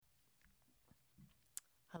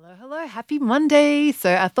Hello, hello. Happy Monday.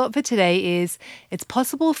 So, our thought for today is it's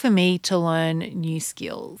possible for me to learn new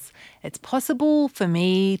skills. It's possible for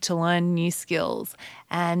me to learn new skills.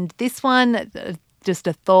 And this one, just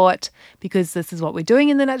a thought, because this is what we're doing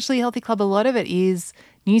in the Naturally Healthy Club. A lot of it is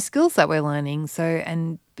new skills that we're learning. So,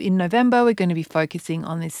 and in November, we're going to be focusing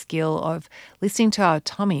on this skill of listening to our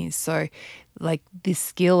tummies. So, like this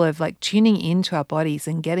skill of like tuning into our bodies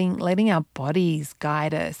and letting our bodies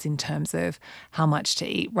guide us in terms of how much to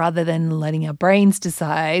eat rather than letting our brains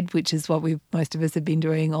decide, which is what most of us have been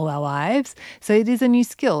doing all our lives. So it is a new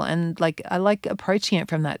skill, and like I like approaching it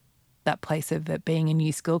from that place of it being a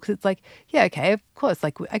new skill, because it's like, yeah, okay, of course,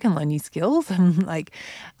 like I can learn new skills and like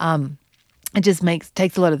it just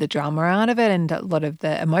takes a lot of the drama out of it and a lot of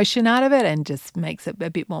the emotion out of it and just makes it a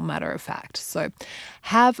bit more matter of fact. So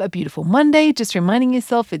have a beautiful Monday. Just reminding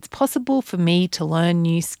yourself it's possible for me to learn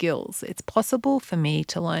new skills. It's possible for me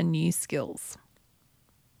to learn new skills.